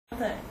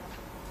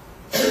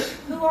thing.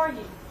 Who are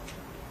you?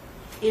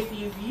 If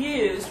you've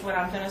used what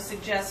I'm going to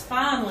suggest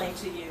finally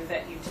to you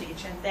that you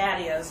teach, and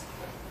that is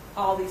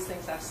all these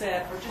things I've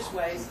said are just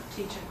ways of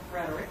teaching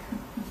rhetoric.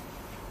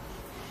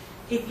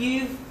 If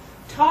you've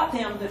taught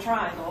them the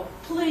triangle,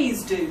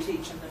 please do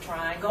teach them the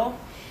triangle.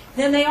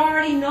 Then they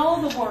already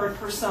know the word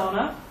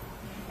persona.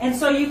 And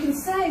so you can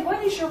say,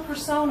 what is your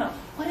persona?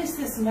 What is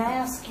this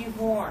mask you've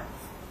worn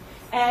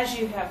as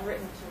you have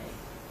written to me?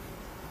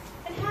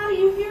 And how do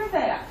you hear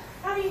that?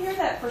 How do you hear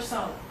that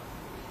persona?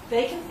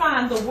 They can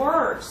find the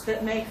words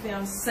that make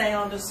them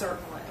sound a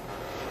certain way.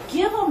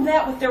 Give them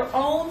that with their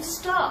own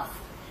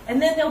stuff.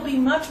 And then they'll be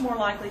much more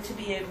likely to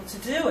be able to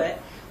do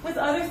it with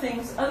other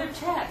things, other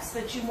texts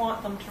that you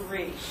want them to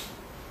read.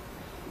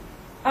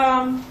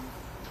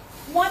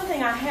 One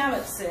thing I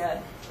haven't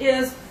said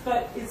is,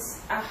 but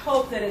I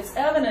hope that it's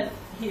evident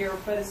here,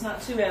 but it's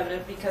not too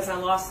evident because I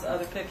lost the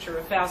other picture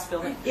of Faust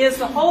building, is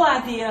the whole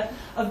idea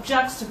of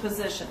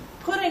juxtaposition,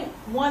 putting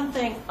one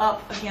thing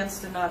up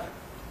against another.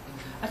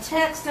 A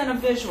text and a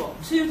visual,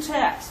 two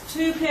texts,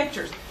 two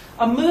pictures,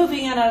 a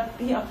movie and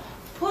a,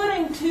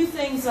 putting two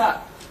things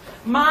up.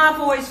 My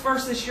voice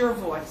versus your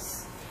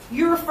voice.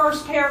 Your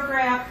first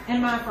paragraph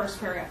and my first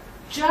paragraph.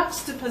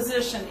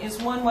 Juxtaposition is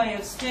one way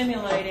of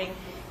stimulating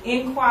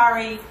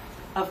inquiry,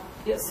 of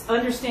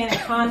understanding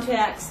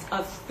context,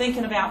 of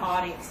thinking about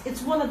audience.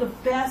 It's one of the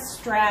best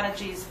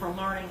strategies for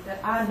learning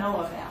that I know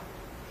about,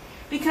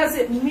 because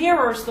it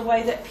mirrors the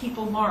way that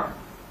people learn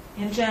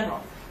in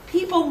general.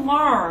 People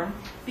learn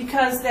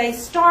because they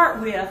start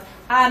with,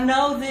 I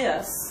know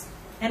this,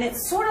 and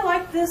it's sort of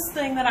like this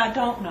thing that I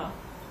don't know.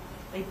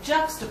 They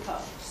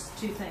juxtapose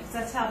two things.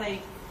 That's how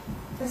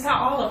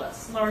all of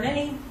us learn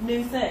any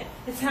new thing.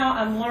 It's how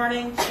I'm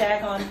learning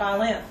daggone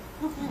violin.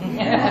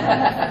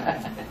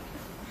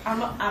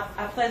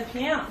 I play the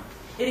piano.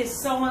 It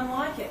is so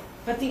unlike it.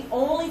 But the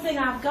only thing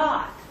I've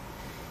got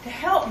to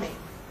help me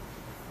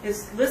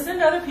is listening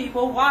to other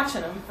people,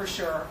 watching them for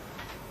sure.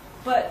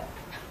 But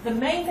the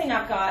main thing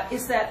I've got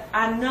is that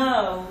I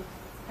know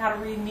how to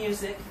read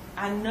music.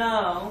 I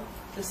know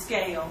the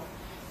scale.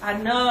 I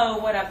know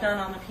what I've done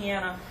on the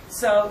piano.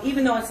 So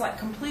even though it's like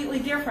completely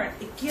different,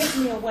 it gives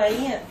me a way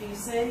in. Do you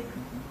see?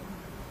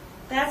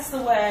 That's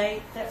the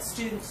way that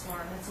students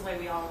learn. That's the way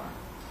we all learn.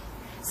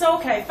 So,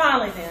 okay,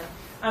 finally then,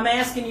 I'm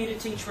asking you to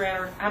teach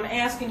rhetoric. I'm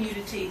asking you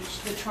to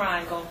teach the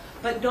triangle.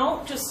 But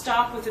don't just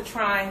stop with the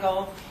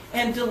triangle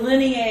and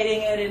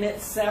delineating it in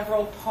its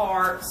several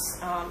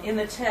parts in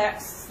the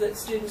texts that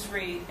students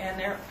read and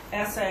their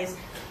essays.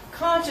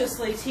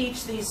 Consciously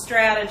teach these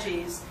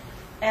strategies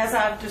as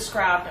I've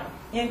described them.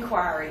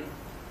 Inquiry,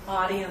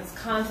 audience,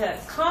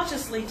 context.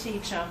 Consciously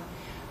teach them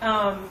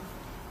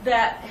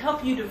that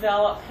help them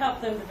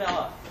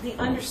develop the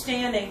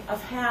understanding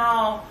of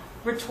how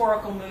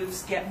rhetorical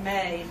moves get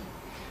made.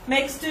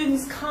 Make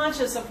students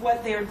conscious of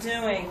what they're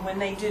doing when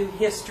they do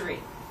history.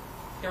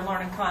 They're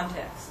learning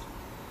context.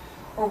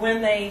 Or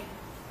when they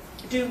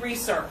do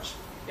research,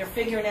 they're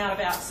figuring out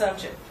about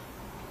subject.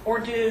 Or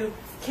do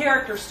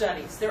character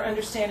studies, they're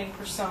understanding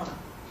persona.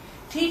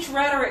 Teach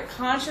rhetoric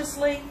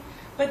consciously,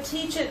 but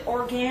teach it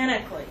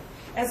organically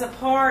as a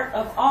part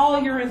of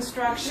all your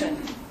instruction.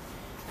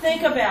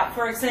 Think about,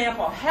 for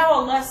example,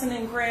 how a lesson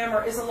in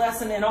grammar is a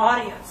lesson in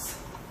audience.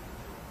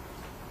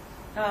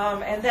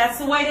 And that's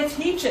the way to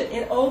teach it.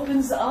 It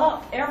opens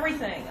up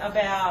everything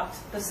about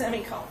the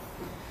semicolon.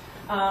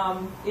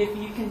 If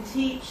you can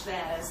teach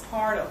that as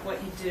part of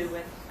what you do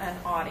with an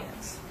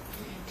audience.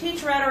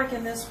 Teach rhetoric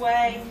in this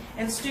way,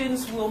 and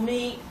students will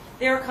meet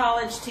their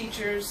college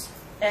teachers'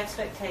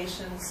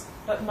 expectations,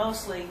 but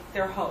mostly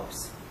their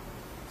hopes.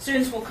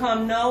 Students will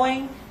come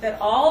knowing that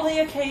all the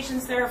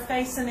occasions they're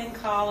facing in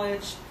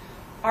college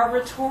are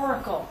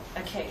rhetorical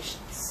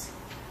occasions.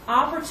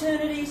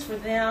 Opportunities for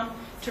them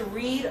to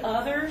read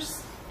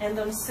others and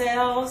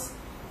themselves,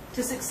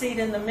 to succeed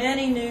in the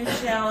many new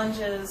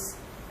challenges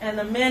and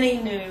the many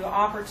new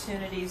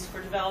opportunities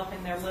for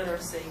developing their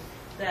literacy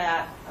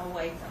that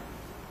await them.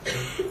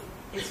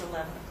 It's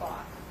 11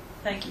 o'clock.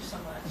 Thank you so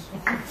much.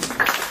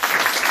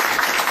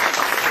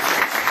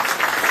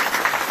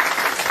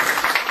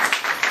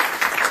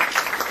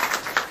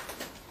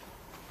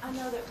 I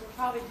know that we're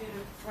probably due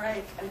to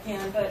break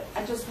again, but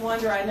I just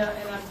wonder, I know,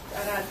 and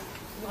I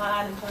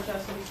lied and told you I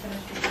was going to be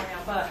finished before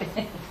now, but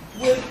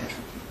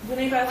would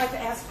anybody like to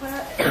ask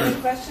any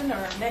question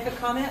or make a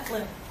comment?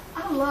 Lynn?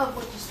 I love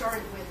what you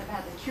started with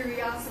about the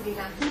curiosity,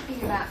 and I'm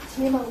thinking about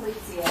Tim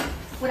Alicia.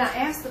 When I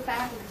asked the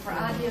faculty for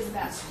ideas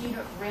about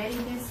student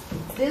readiness,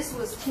 this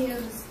was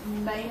Tim's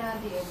main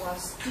idea,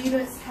 was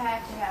students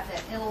have to have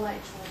that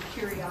intellectual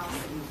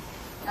curiosity.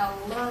 I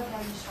love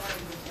how you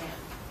started with that.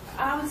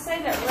 I would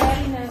say that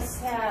readiness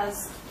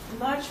has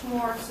much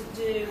more to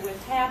do with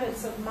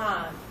habits of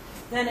mind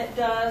than it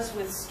does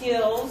with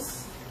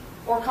skills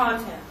or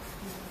content.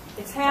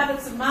 It's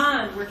habits of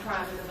mind we're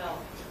trying to develop.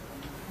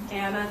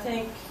 And I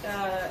think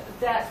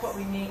that's what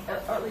we mean, or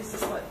at least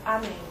that's what I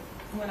mean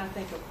when I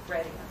think of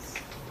readiness.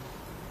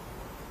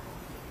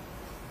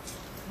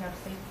 You have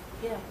to think?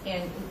 Yeah.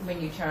 And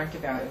when you talked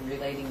about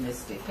relating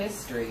this to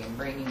history and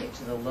bringing it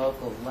to the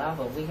local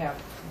level, we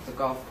have the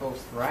Gulf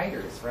Coast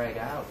writers right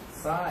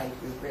outside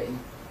who've written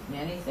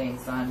many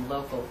things on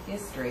local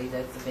history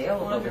that's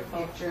available Wonderful.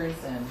 with pictures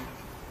and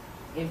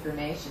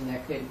information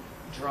that could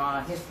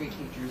draw history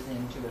teachers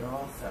into it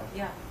also.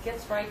 Yeah,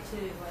 gets right to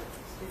what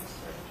students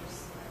are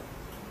interested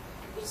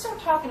in. You start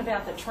talking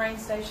about the train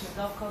station at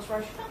Gulf Coast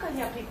Road, you're not going to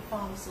have people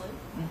falling asleep.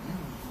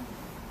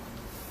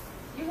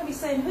 You're going to be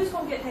saying, who's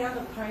going to get down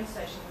to the train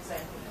station this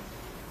afternoon?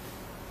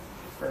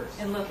 First.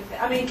 And look at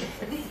that. I mean,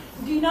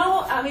 do you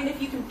know, I mean,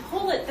 if you can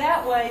pull it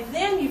that way,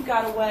 then you've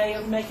got a way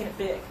of making it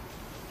big.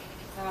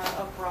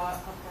 Abroad.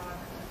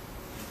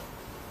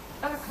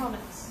 Other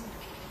comments?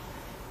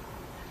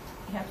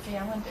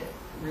 Hephzibah, I wanted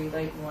to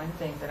relate one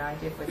thing that I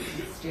did with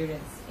some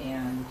students,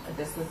 and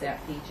this was at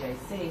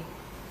PJC.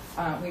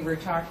 We were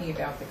talking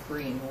about the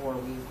Korean War.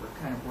 We were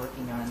kind of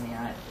working on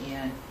that,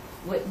 and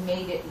what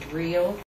made it real